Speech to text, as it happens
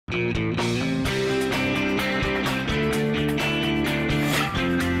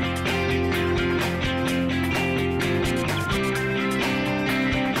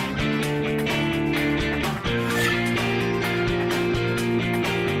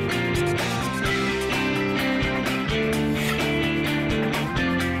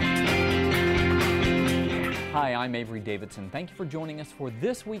I'm Avery Davidson. Thank you for joining us for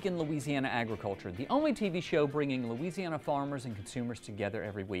This Week in Louisiana Agriculture, the only TV show bringing Louisiana farmers and consumers together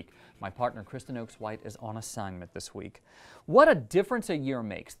every week. My partner, Kristen Oaks-White, is on assignment this week. What a difference a year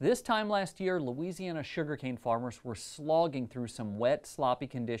makes. This time last year, Louisiana sugarcane farmers were slogging through some wet, sloppy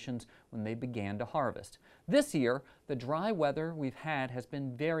conditions when they began to harvest. This year, the dry weather we've had has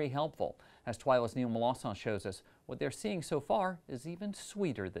been very helpful. As Twila's Neil Melanson shows us, what they're seeing so far is even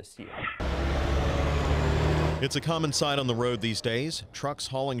sweeter this year. It's a common sight on the road these days. Trucks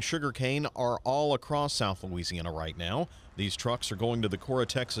hauling sugarcane are all across South Louisiana right now. These trucks are going to the Cora,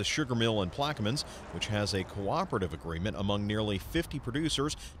 Texas sugar mill in Plaquemines, which has a cooperative agreement among nearly 50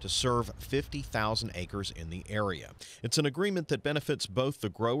 producers to serve 50,000 acres in the area. It's an agreement that benefits both the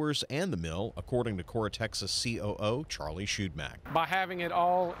growers and the mill, according to Cora, Texas COO Charlie Schudmack. By having it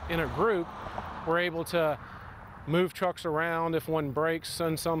all in a group, we're able to move trucks around if one breaks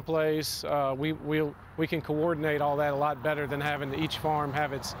in some place. We can coordinate all that a lot better than having each farm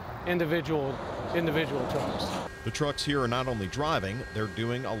have its individual trucks. The trucks here are not only driving, they're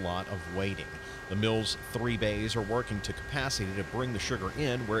doing a lot of waiting. The mill's 3 bays are working to capacity to bring the sugar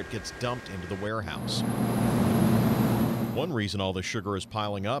in where it gets dumped into the warehouse. One reason all the sugar is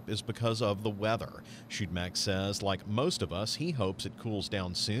piling up is because of the weather. Schudmack says, like most of us, he hopes it cools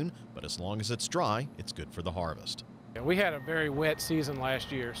down soon, but as long as it's dry, it's good for the harvest. We had a very wet season last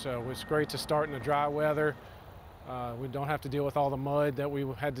year, so it's great to start in the dry weather. We don't have to deal with all the mud that we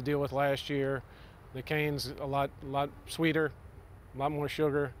had to deal with last year. The cane's a lot sweeter, a lot more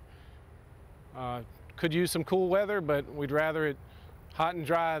sugar. Could use some cool weather, but we'd rather it hot and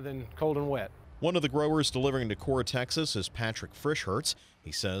dry than cold and wet. One of the growers delivering to Cora, Texas is Patrick Frischhertz.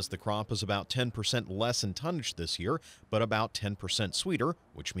 He says the crop is about 10% less in tonnage this year, but about 10% sweeter,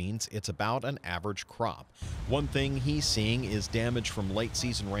 which means it's about an average crop. One thing he's seeing is damage from late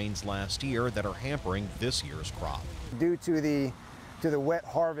season rains last year that are hampering this year's crop. Due to the wet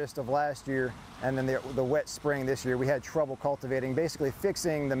harvest of last year and then the wet spring this year, we had trouble cultivating, basically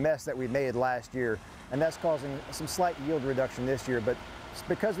fixing the mess that we made last year, and that's causing some slight yield reduction this year. But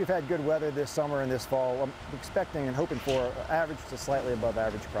because we've had good weather this summer and this fall, I'm expecting and hoping for an average to slightly above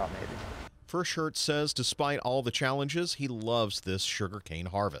average crop maybe. Frischhertz says despite all the challenges, he loves this sugarcane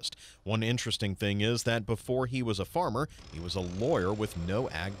harvest. One interesting thing is that before he was a farmer, he was a lawyer with no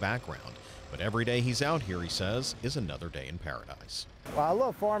ag background. But every day he's out here, he says, is another day in paradise. Well, I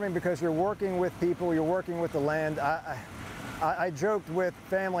love farming because you're working with people, you're working with the land. I joked with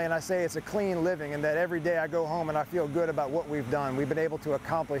family and I say it's a clean living, and that every day I go home and I feel good about what we've done. We've been able to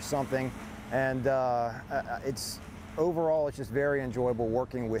accomplish something, and overall it's just very enjoyable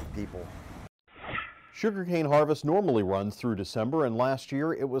working with people. Sugarcane harvest normally runs through December, and last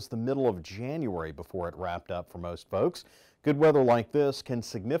year it was the middle of January before it wrapped up for most folks. Good weather like this can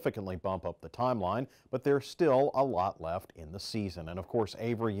significantly bump up the timeline, but there's still a lot left in the season. And of course,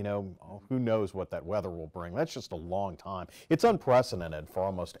 Avery, you know, who knows what that weather will bring. That's just a long time. It's unprecedented for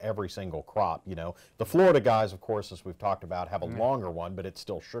almost every single crop, you know. The Florida guys, of course, as we've talked about, have a longer one, but it's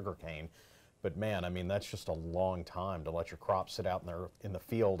still sugarcane. But man, I mean, that's just a long time to let your crop sit out in the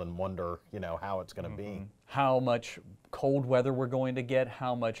field and wonder, you know, how it's going to be. How much cold weather we're going to get,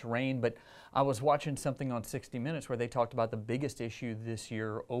 how much rain. But I was watching something on 60 Minutes where they talked about the biggest issue this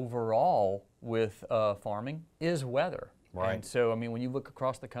year overall with farming is weather. Right. And so, I mean, when you look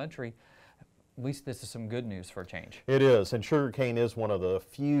across the country, at least this is some good news for a change. It is, and sugarcane is one of the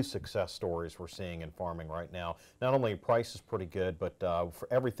few success stories we're seeing in farming right now. Not only price is pretty good, but for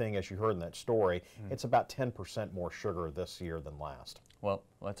everything, as you heard in that story, it's about 10% more sugar this year than last. Well,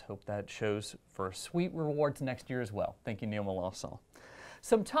 let's hope that shows for sweet rewards next year as well. Thank you, Neil Melanson.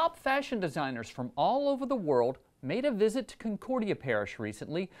 Some top fashion designers from all over the world made a visit to Concordia Parish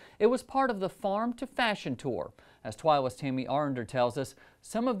recently. It was part of the Farm to Fashion Tour. As Twila's Tammy Arender tells us,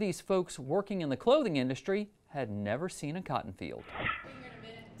 some of these folks working in the clothing industry had never seen a cotton field.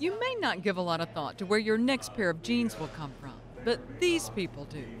 You may not give a lot of thought to where your next pair of jeans will come from, but these people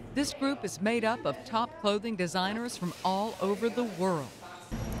do. This group is made up of top clothing designers from all over the world.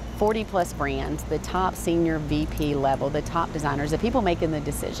 40+ brands, the top senior VP level, the top designers, the people making the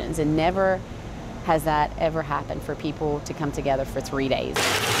decisions, and never has that ever happened for people to come together for 3 days.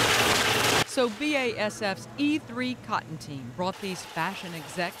 So BASF's E3 Cotton Team brought these fashion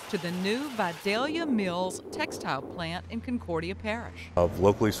execs to the new Vidalia Mills textile plant in Concordia Parish. Of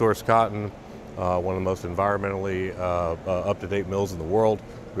locally sourced cotton, one of the most environmentally up-to-date mills in the world,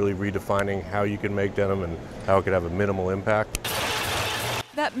 really redefining how you can make denim and how it could have a minimal impact.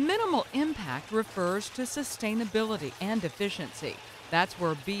 That minimal impact refers to sustainability and efficiency. That's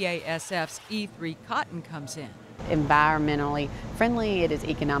where BASF's E3 cotton comes in. Environmentally friendly, it is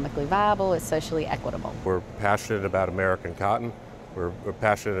economically viable, it's socially equitable. We're passionate about American cotton. We're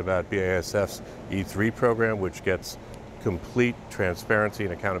passionate about BASF's E3 program, which gets complete transparency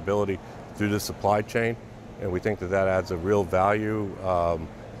and accountability through the supply chain. And we think that that adds a real value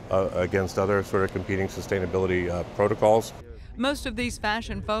against other sort of competing sustainability protocols. Most of these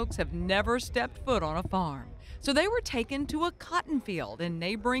fashion folks have never stepped foot on a farm. So they were taken to a cotton field in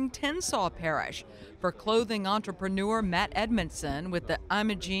neighboring Tensaw Parish. For clothing entrepreneur Matt Edmondson with the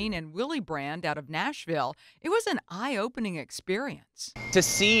Imogene and Willie brand out of Nashville, it was an eye-opening experience. To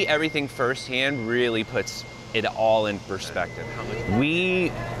see everything firsthand really puts it all in perspective. We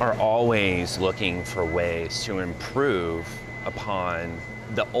are always looking for ways to improve upon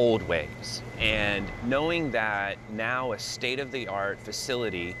the old ways. And knowing that now a state-of-the-art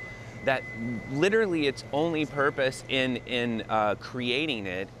facility that literally its only purpose in creating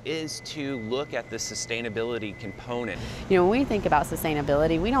it is to look at the sustainability component. You know, when we think about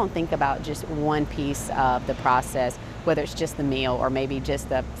sustainability, we don't think about just one piece of the process, whether it's just the meal or maybe just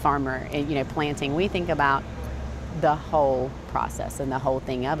the farmer, planting. We think about the whole process and the whole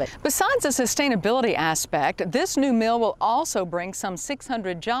thing of it. Besides the sustainability aspect, this new mill will also bring some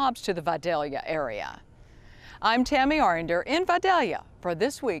 600 jobs to the Vidalia area. I'm Tammy Arender in Vidalia for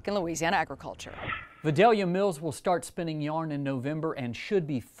This Week in Louisiana Agriculture. Vidalia Mills will start spinning yarn in November and should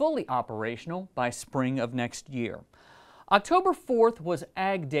be fully operational by spring of next year. October 4th was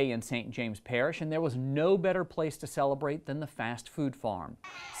Ag Day in St. James Parish, and there was no better place to celebrate than the fast food farm.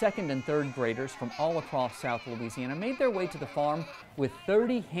 Second and third graders from all across South Louisiana made their way to the farm with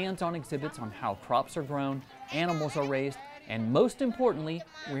 30 hands-on exhibits on how crops are grown, animals are raised, and most importantly,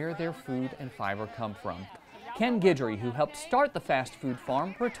 where their food and fiber come from. Ken Guidry, who helped start the fast food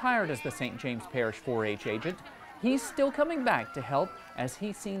farm, retired as the St. James Parish 4-H agent. He's still coming back to help as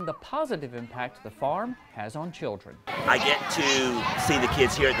he's seen the positive impact the farm has on children. I get to see the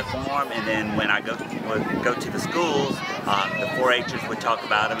kids here at the farm, and then when I go to the schools, the 4-Hers would talk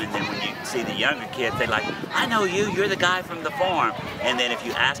about them, and then when you see the younger kids, they're like, I know you, you're the guy from the farm. And then if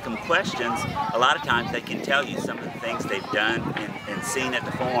you ask them questions, a lot of times they can tell you some of the things they've done and seen at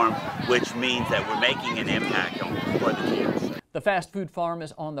the farm, which means that we're making an impact on for the kids. The fast food farm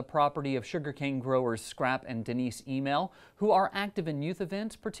is on the property of sugarcane growers Scrap and Denise Email, who are active in youth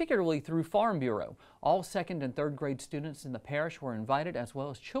events, particularly through Farm Bureau. All second and third grade students in the parish were invited, as well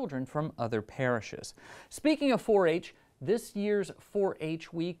as children from other parishes. Speaking of 4-H, this year's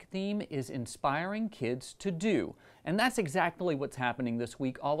 4-H week theme is inspiring kids to do. And that's exactly what's happening this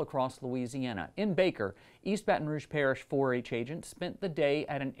week all across Louisiana. In Baker, East Baton Rouge Parish 4-H agents spent the day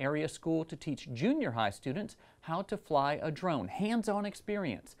at an area school to teach junior high students how to fly a drone, hands-on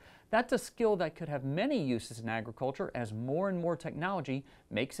experience. That's a skill that could have many uses in agriculture as more and more technology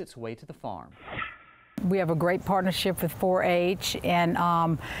makes its way to the farm. We have a great partnership with 4-H,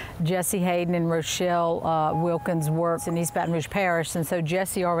 and Jesse Hayden and Rochelle Wilkins works in East Baton Rouge Parish, and so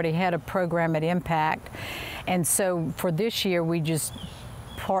Jesse already had a program at Impact, and so for this year we just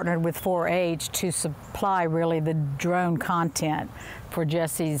partnered with 4-H to supply really the drone content for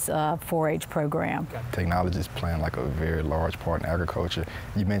Jesse's 4-H program. Technology is playing like a very large part in agriculture.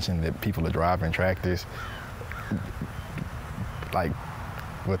 You mentioned that people are driving tractors. Like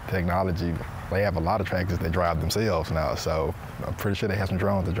with technology, they have a lot of tractors that drive themselves now, so I'm pretty sure they have some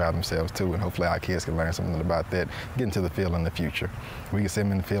drones that drive themselves too, and hopefully our kids can learn something about that, get into the field in the future. We can send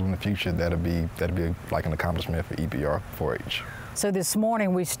them in the field in the future, that'll be like an accomplishment for EBR 4-H. So this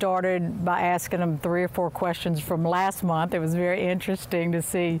morning we started by asking them 3 or 4 questions from last month. It was very interesting to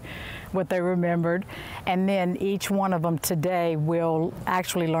see what they remembered. And then each one of them today will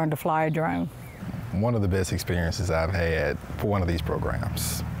actually learn to fly a drone. One of the best experiences I've had for one of these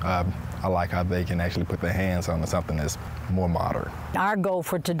programs. I like how they can actually put their hands on something that's more modern. Our goal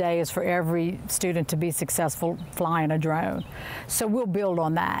for today is for every student to be successful flying a drone. So we'll build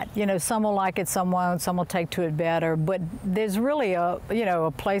on that. You know, some will like it, some won't, some will take to it better, but there's really a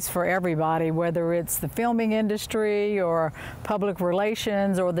place for everybody, whether it's the filming industry or public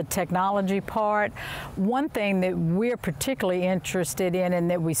relations or the technology part. One thing that we're particularly interested in and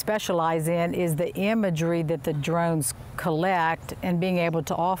that we specialize in is the imagery that the drones collect and being able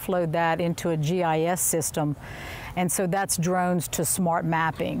to offload that into a GIS system. And so that's drones to smart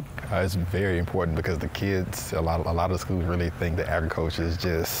mapping. It's very important because the kids, a lot of schools really think that agriculture is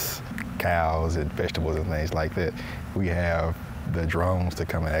just cows and vegetables and things like that. We have the drones to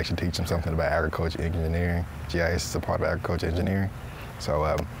come and actually teach them something about agriculture engineering. GIS is a part of agriculture engineering.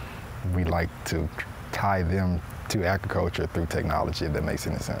 So we like to tie them to agriculture through technology, if that makes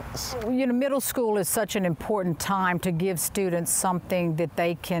any sense. You know, middle school is such an important time to give students something that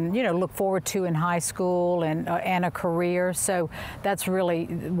they can, you know, look forward to in high school and a career. So that's really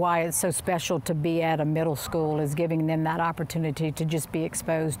why it's so special to be at a middle school, is giving them that opportunity to just be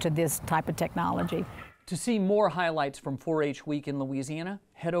exposed to this type of technology. To see more highlights from 4-H Week in Louisiana,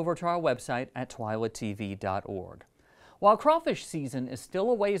 head over to our website at twilatv.org. While crawfish season is still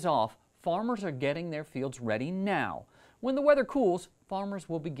a ways off, farmers are getting their fields ready now. When the weather cools, farmers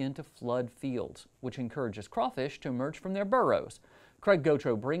will begin to flood fields, which encourages crawfish to emerge from their burrows. Craig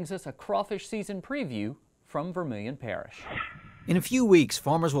Gautreaux brings us a crawfish season preview from Vermilion Parish. In a few weeks,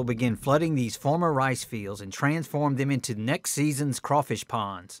 farmers will begin flooding these former rice fields and transform them into next season's crawfish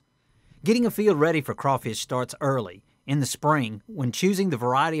ponds. Getting a field ready for crawfish starts early, in the spring, when choosing the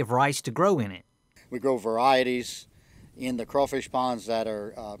variety of rice to grow in it. We grow varieties in the crawfish ponds that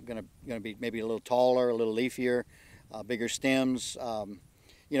are going to be maybe a little taller, a little leafier, bigger stems,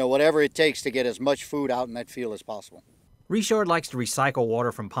 you know, whatever it takes to get as much food out in that field as possible. Richard likes to recycle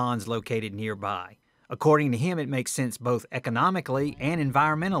water from ponds located nearby. According to him, it makes sense both economically and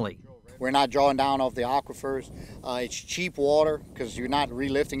environmentally. We're not drawing down off the aquifers. It's cheap water because you're not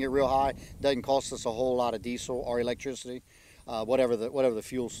relifting it real high. Doesn't cost us a whole lot of diesel or electricity, whatever the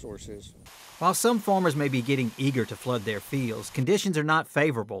fuel source is. While some farmers may be getting eager to flood their fields, conditions are not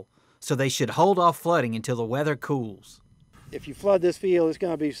favorable, so they should hold off flooding until the weather cools. If you flood this field, it's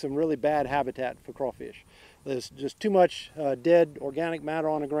going to be some really bad habitat for crawfish. There's just too much dead organic matter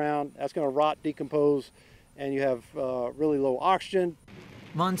on the ground. That's going to rot, decompose, and you have really low oxygen.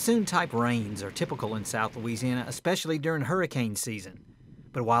 Monsoon-type rains are typical in South Louisiana, especially during hurricane season.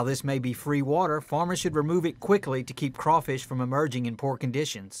 But while this may be free water, farmers should remove it quickly to keep crawfish from emerging in poor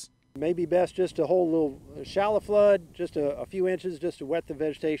conditions. It may be best just to hold a little shallow flood, just a few inches, just to wet the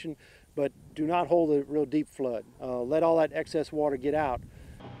vegetation, but do not hold a real deep flood. Let all that excess water get out.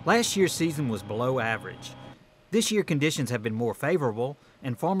 Last year's season was below average. This year conditions have been more favorable,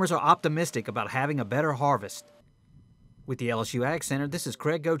 and farmers are optimistic about having a better harvest. With the LSU Ag Center, this is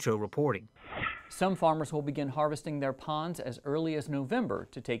Craig Gautreaux reporting. Some farmers will begin harvesting their ponds as early as November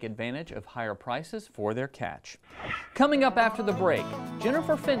to take advantage of higher prices for their catch. Coming up after the break,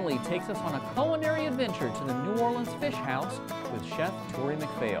 Jennifer Finley takes us on a culinary adventure to the New Orleans Fish House with Chef Tori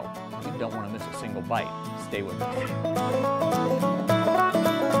McPhail. You don't want to miss a single bite. Stay with us.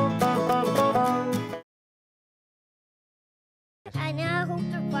 I now hope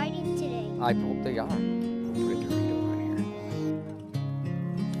they're fighting today. I hope they are.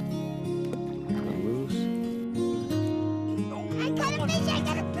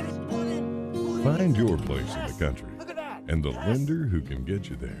 Find your place in the country and the lender who can get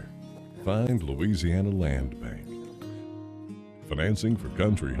you there. Find Louisiana Land Bank. Financing for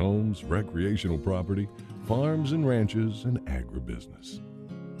country homes, recreational property, farms and ranches, and agribusiness.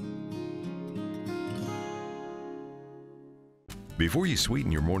 Before you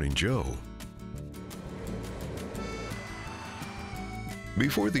sweeten your morning joe,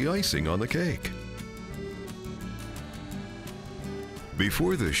 before the icing on the cake,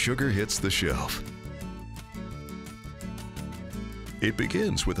 before the sugar hits the shelf. It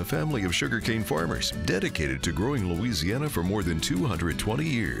begins with a family of sugarcane farmers dedicated to growing Louisiana for more than 220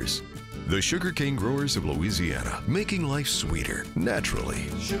 years. The Sugarcane Growers of Louisiana, making life sweeter, naturally.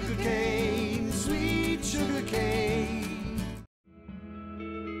 Sugarcane, sweet sugarcane.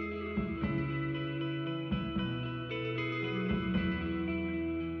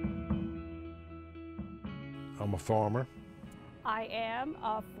 I'm a farmer. I am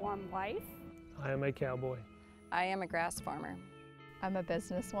a farm wife. I am a cowboy. I am a grass farmer. I'm a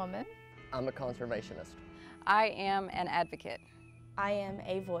businesswoman. I'm a conservationist. I am an advocate. I am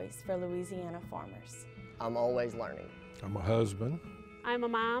a voice for Louisiana farmers. I'm always learning. I'm a husband. I'm a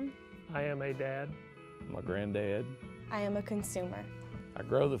mom. I am a dad. I'm a granddad. I am a consumer. I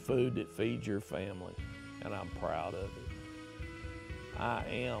grow the food that feeds your family, and I'm proud of it. I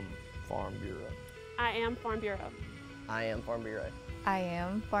am Farm Bureau. I am Farm Bureau. I am Farm Bureau. I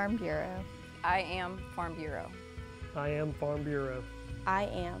am Farm Bureau. I am Farm Bureau. I am Farm Bureau. I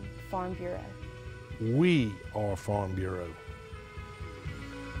am Farm Bureau. We are Farm Bureau.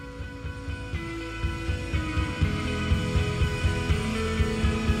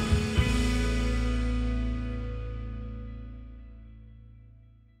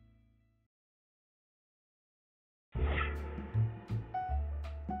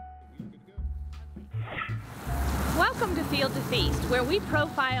 Welcome to Field to Feast, where we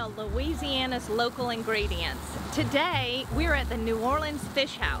profile Louisiana's local ingredients. Today, we're at the New Orleans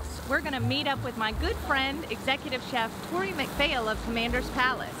Fish House. We're going to meet up with my good friend, Executive Chef Tori McPhail of Commander's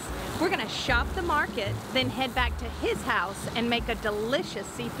Palace. We're gonna shop the market, then head back to his house and make a delicious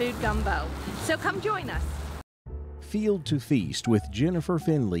seafood gumbo. So come join us. Field to Feast with Jennifer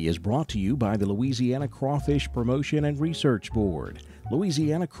Finley is brought to you by the Louisiana Crawfish Promotion and Research Board.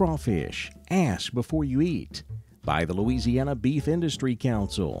 Louisiana Crawfish, ask before you eat. By the Louisiana Beef Industry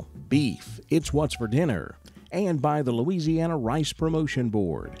Council, beef, it's what's for dinner. And by the Louisiana Rice Promotion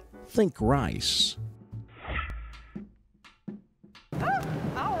Board, think rice.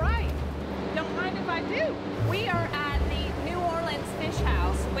 All right. Don't mind if I do. We are at the New Orleans Fish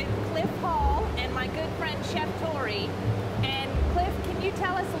House with Cliff Hall and my good friend Chef Tori. And Cliff, can you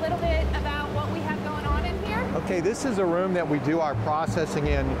tell us a little bit about what we have going on in here? Okay, this is a room that we do our processing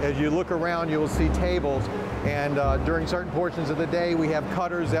in. As you look around, you will see tables, and during certain portions of the day, we have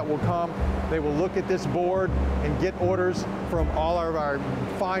cutters that will come. They will look at this board and get orders from all of our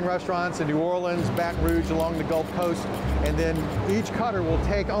fine restaurants in New Orleans, Baton Rouge, along the Gulf Coast, and then each cutter will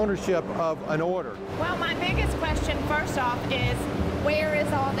take ownership of an order. Well, my biggest question first off is, where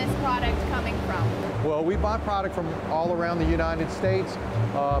is all this product coming from? Well, we buy product from all around the United States,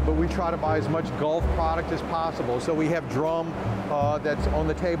 but we try to buy as much Gulf product as possible. So we have drum that's on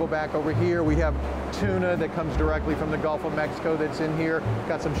the table back over here. We have tuna that comes directly from the Gulf of Mexico that's in here.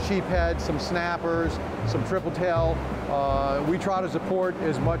 Got some sheephead, some snappers, some triple tail. We try to support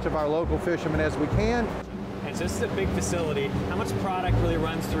as much of our local fishermen as we can. And so this is a big facility. How much product really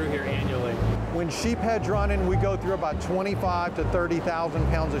runs through here annually? When sheephead's running, we go through about 25 to 30,000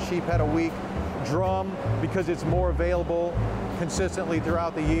 pounds of sheephead a week. Drum, because it's more available consistently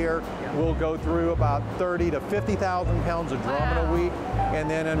throughout the year, we'll go through about 30 to 50,000 pounds of drum in a week. And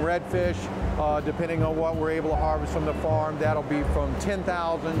then in redfish, depending on what we're able to harvest from the farm, that'll be from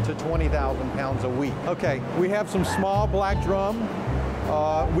 10,000 to 20,000 pounds a week. Okay, we have some small black drum.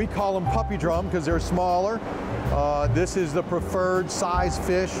 We call them puppy drum because they're smaller. This is the preferred size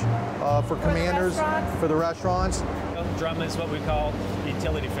fish for commanders, for the restaurants. Drum is what we call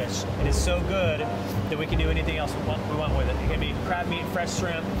utility fish. It is so good that we can do anything else we want with it. It can be crab meat, fresh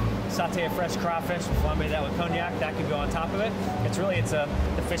shrimp, saute a fresh crawfish. If we want to make that with cognac, that could go on top of it. It's the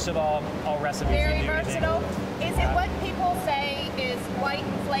fish of all recipes. Very versatile. Is it what people say is white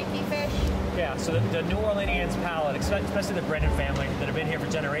and flaky fish? Yeah, so the New Orleanians palate, especially the Brennan family that have been here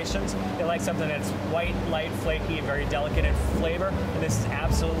for generations, they like something that's white, light, flaky, and very delicate in flavor, and this is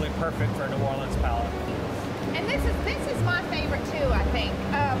absolutely perfect for a New Orleans palate. And this is my favorite too, I think.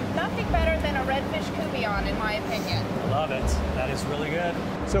 Nothing better than a redfish coubillon, in my opinion. Love it. That is really good.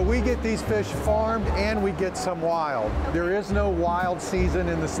 So we get these fish farmed and we get some wild. Okay. There is no wild season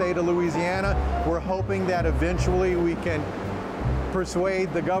in the state of Louisiana. We're hoping that eventually we can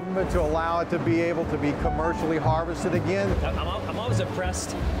persuade the government to allow it to be able to be commercially harvested again. I'm always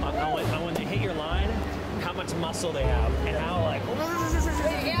impressed on when they hit your line, how much muscle they have and how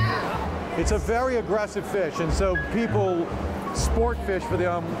yeah. It's a very aggressive fish, and so people sport fish for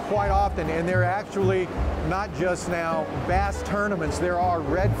them quite often, and they're actually not just now bass tournaments, there are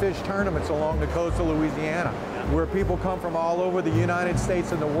redfish tournaments along the coast of Louisiana where people come from all over the United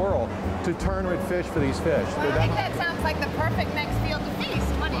States and the world to tournament fish for these fish. Well, I think that sounds like the perfect next field to feast.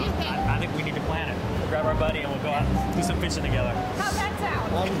 What do you think? I think we need to plan it. We'll grab our buddy and we'll go out and do some fishing together. How's that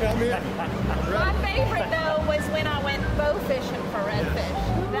sound? Come here. My favorite though was when I went bow fishing for redfish.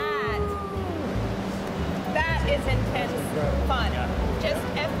 That is intense fun. Just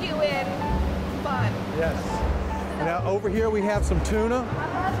F-U-N fun. Yes. Now over here we have some tuna.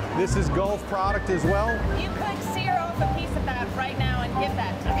 This is Gulf product as well. You could sear off a piece of that right now and give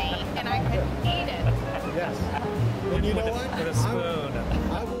that to me, and I could eat it. Yes. And you know what? With a spoon.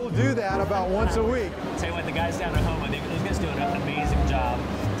 I will do that about once a week. Tell you what, the guys down at home, I think those guys doing an amazing job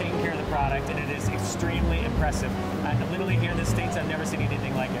taking care of the product, and it is extremely impressive. Literally here in the States, I've never seen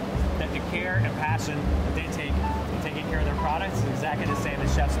anything like it. That the care and passion that they take in taking care of their products is exactly the same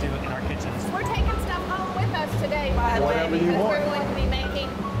as chefs do in our kitchens. We're taking stuff home with us today, by the way, because we're going to be making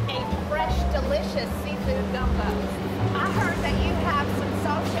a fresh, delicious seafood gumbo. I heard that you have some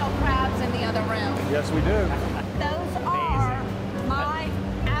soft shell crabs in the other room. Yes, we do. Those are my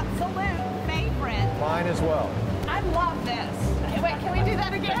absolute favorite. Mine as well. I love this. Wait, can we do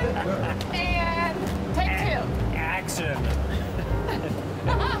that again? And take two. Action.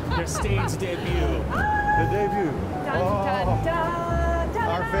 Your stage debut. The debut. Dun, dun, dun, dun,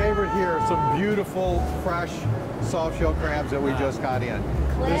 our favorite here are some beautiful, fresh, soft shell crabs that we just got in.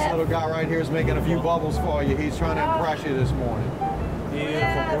 This little guy right here is making a few bubbles for you. He's trying to impress you this morning.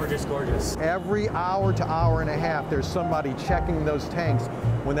 Beautiful, gorgeous, gorgeous. Every hour to hour and a half, there's somebody checking those tanks.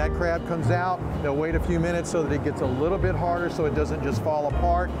 When that crab comes out, they'll wait a few minutes so that it gets a little bit harder so it doesn't just fall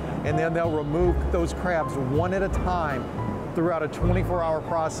apart, and then they'll remove those crabs one at a time throughout a 24-hour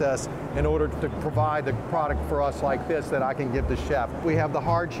process in order to provide the product for us like this that I can give the chef. We have the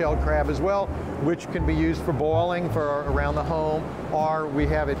hard-shelled crab as well, which can be used for boiling for around the home, or we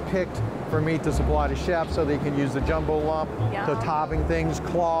have it picked for meat to supply to chefs so they can use the jumbo lump to topping things,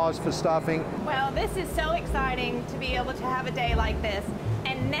 claws for stuffing. Well, this is so exciting to be able to have a day like this.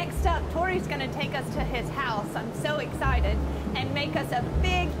 And next up, Tori's going to take us to his house. I'm so excited, and make us a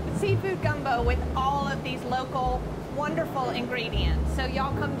big seafood gumbo with all of these local wonderful ingredients. So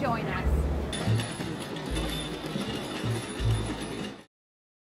y'all come join us.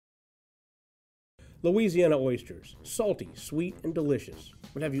 Louisiana oysters, salty, sweet, and delicious.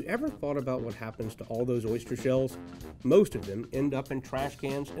 But have you ever thought about what happens to all those oyster shells? Most of them end up in trash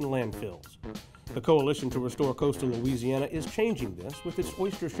cans and landfills. The Coalition to Restore Coastal Louisiana is changing this with its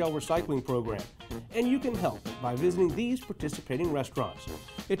oyster shell recycling program, and you can help by visiting these participating restaurants.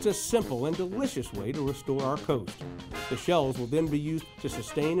 It's a simple and delicious way to restore our coast. The shells will then be used to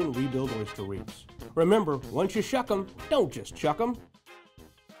sustain and rebuild oyster reefs. Remember, once you shuck them, don't just chuck them.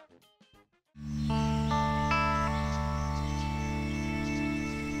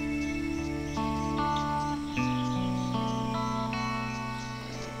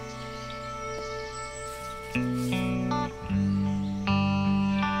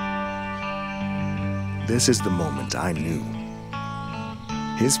 This is the moment I knew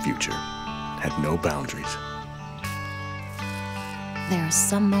his future had no boundaries. There are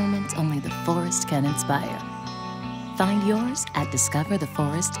some moments only the forest can inspire. Find yours at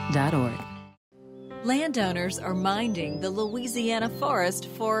discovertheforest.org. Landowners are minding the Louisiana forest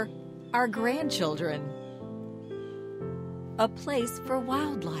for our grandchildren. A place for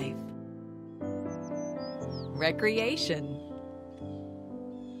wildlife, recreation,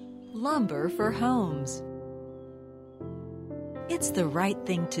 lumber for homes. It's the right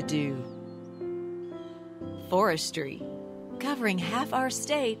thing to do. Forestry, covering half our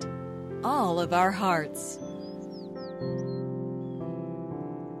state, all of our hearts.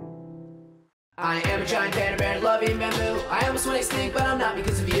 I am a giant panda bear, loving bamboo. I almost went extinct, but I'm not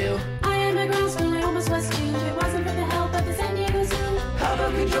because of you. I am a grouse and I almost was too. If it wasn't for the help of the San Diego Zoo. How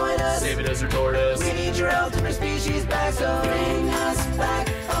about you join us? Save a desert tortoise. We need your help to bring species back, so bring us back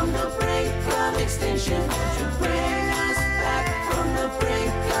from the brink of extinction. Bring us back from the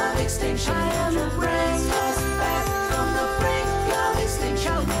brink of extinction. Bring us back from the brink of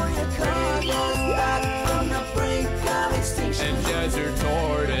extinction. Bring us back from the brink of extinction. And desert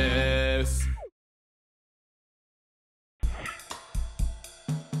tortoise.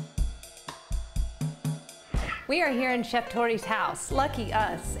 We are here in Chef Tori's house, lucky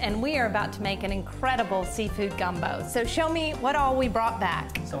us, and we are about to make an incredible seafood gumbo. So show me what all we brought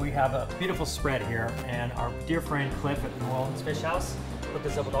back. So we have a beautiful spread here, and our dear friend Cliff at New Orleans Fish House hooked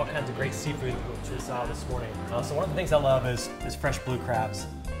us up with all kinds of great seafood, which we saw this morning. So one of the things I love is fresh blue crabs.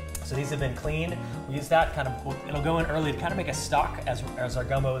 So these have been cleaned. We use that it'll go in early to kind of make a stock as our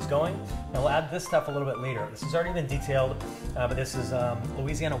gumbo is going. And we'll add this stuff a little bit later. This has already been detailed, but this is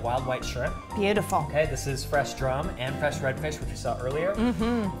Louisiana wild white shrimp. Beautiful. Okay, this is fresh drum and fresh redfish, which you saw earlier.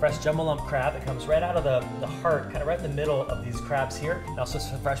 Mm-hmm. Fresh jumbo lump crab that comes right out of the heart, kind of right in the middle of these crabs here. And also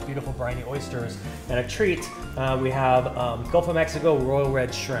some fresh, beautiful briny oysters. And a treat, we have Gulf of Mexico royal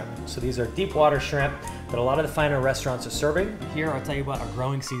red shrimp. So these are deep water shrimp that a lot of the finer restaurants are serving. Here, I'll tell you about our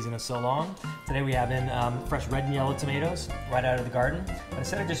growing season is so long. Today we have in fresh red and yellow tomatoes right out of the garden. But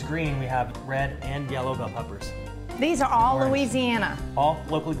instead of just green, we have red and yellow bell peppers. These are all Orange. Louisiana. All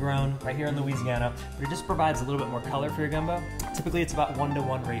locally grown right here in Louisiana, but it just provides a little bit more color for your gumbo. Typically it's about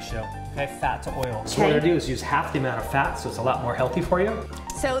 1-to-1 ratio, okay, fat to oil. So what we're gonna do is use half the amount of fat, so it's a lot more healthy for you.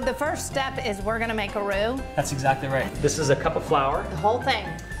 So the first step is we're gonna make a roux. That's exactly right. This is a cup of flour. The whole thing.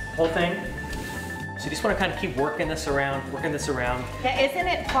 Whole thing. So you just want to kind of keep working this around. Yeah, isn't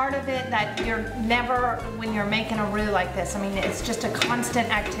it part of it that you're never, when you're making a roux like this, I mean, it's just a constant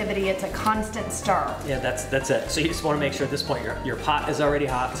activity, it's a constant stir. Yeah, that's it. So you just want to make sure at this point your pot is already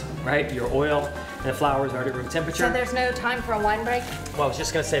hot, right? Your oil and the flour is already room temperature. So there's no time for a wine break? Well, I was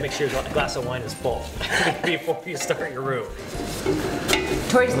just going to say make sure your glass of wine is full before you start your roux.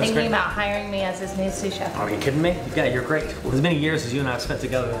 Tori's thinking about hiring me as his new sous chef. Are you kidding me? Yeah, you're great. Well, as many years as you and I have spent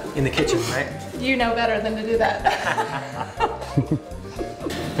together in the kitchen, right? You know better than to do that.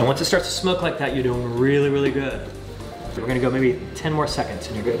 And once it starts to smoke like that, you're doing really, really good. We're gonna go maybe 10 more seconds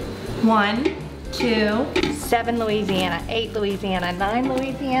and you're good. 1, 2, 7 Louisiana, 8 Louisiana, 9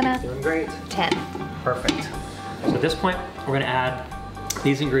 Louisiana. Doing great. 10. Perfect. So at this point, we're gonna add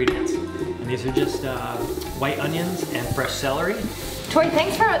these ingredients. And these are just white onions and fresh celery. Tori,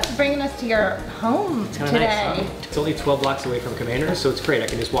 thanks for bringing us to your home It's kind of today. nice, huh? It's only 12 blocks away from Commander, so it's great. I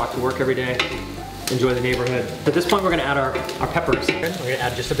can just walk to work every day. enjoy the neighborhood. At this point, we're gonna add our peppers. We're gonna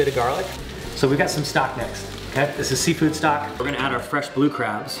add just a bit of garlic. So we've got some stock next, okay? This is seafood stock. We're gonna add our fresh blue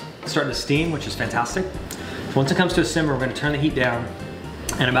crabs. It's starting to steam, which is fantastic. Once it comes to a simmer, we're gonna turn the heat down,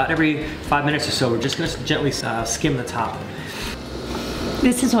 and about every 5 minutes or so, we're just gonna gently skim the top.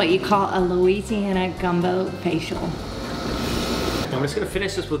 This is what you call a Louisiana gumbo facial. And we're just gonna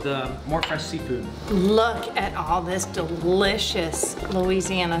finish this with more fresh seafood. Look at all this delicious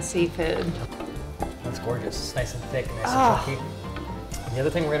Louisiana seafood. That's gorgeous. It's nice and thick, nice and chunky. And the other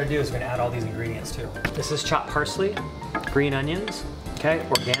thing we're gonna do is we're gonna add all these ingredients too. This is chopped parsley, green onions, okay,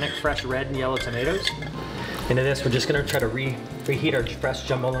 organic fresh red and yellow tomatoes. Into this, we're just gonna try to reheat our fresh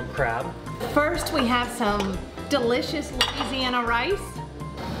jumbo lump crab. First, we have some delicious Louisiana rice.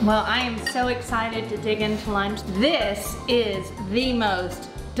 Well, I am so excited to dig into lunch. This is the most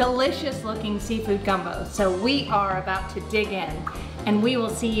delicious looking seafood gumbo. So we are about to dig in, and we will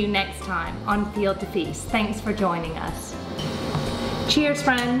see you next time on Field to Feast. Thanks for joining us. Cheers,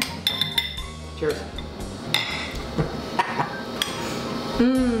 friend. Cheers.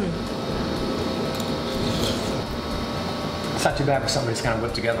 It's not too bad for somebody that's kind of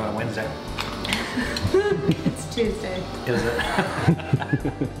whipped together on a Wednesday. It's Tuesday. Is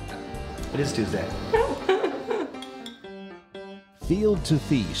it? It is Tuesday. Field to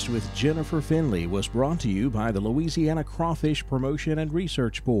Feast with Jennifer Finley was brought to you by the Louisiana Crawfish Promotion and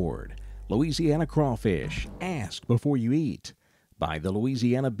Research Board, Louisiana Crawfish, ask before you eat, by the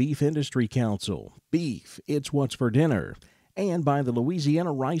Louisiana Beef Industry Council, beef, it's what's for dinner, and by the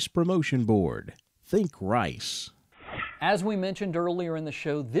Louisiana Rice Promotion Board, think rice. As we mentioned earlier in the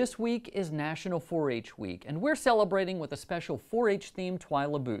show, this week is National 4-H Week, and we're celebrating with a special 4-H themed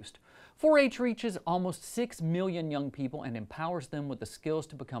Twila Boost. 4-H reaches almost 6 million young people and empowers them with the skills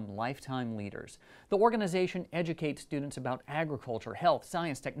to become lifetime leaders. The organization educates students about agriculture, health,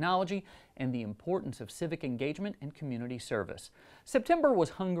 science, technology, and the importance of civic engagement and community service. September was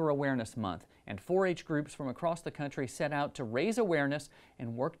Hunger Awareness Month, and 4-H groups from across the country set out to raise awareness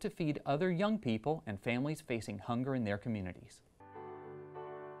and work to feed other young people and families facing hunger in their communities.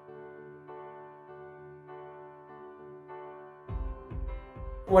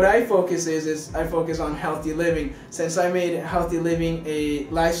 What I focus is I focus on healthy living. Since I made healthy living a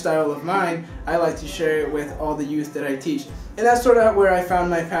lifestyle of mine, I like to share it with all the youth that I teach. And that's sort of where I found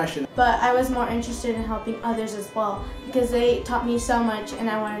my passion. But I was more interested in helping others as well because they taught me so much and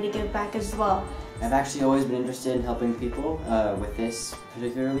I wanted to give back as well. I've actually always been interested in helping people with this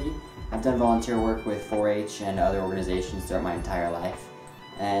particularly. I've done volunteer work with 4-H and other organizations throughout my entire life.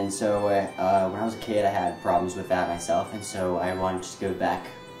 And so when I was a kid I had problems with that myself, and so I wanted to go back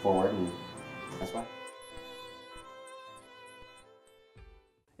forward, and that's why.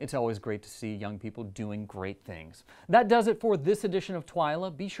 It's always great to see young people doing great things. That does it for this edition of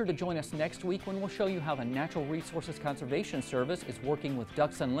Twila. Be sure to join us next week when we'll show you how the Natural Resources Conservation Service is working with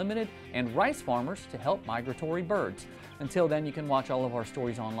Ducks Unlimited and rice farmers to help migratory birds. Until then, you can watch all of our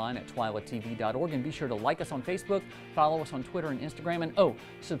stories online at twilatv.org, and be sure to like us on Facebook, follow us on Twitter and Instagram, and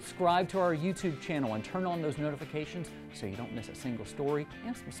subscribe to our YouTube channel and turn on those notifications so you don't miss a single story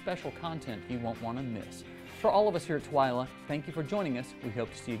and some special content you won't want to miss. For all of us here at Twila, thank you for joining us. We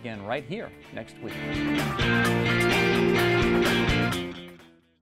hope to see you again right here next week.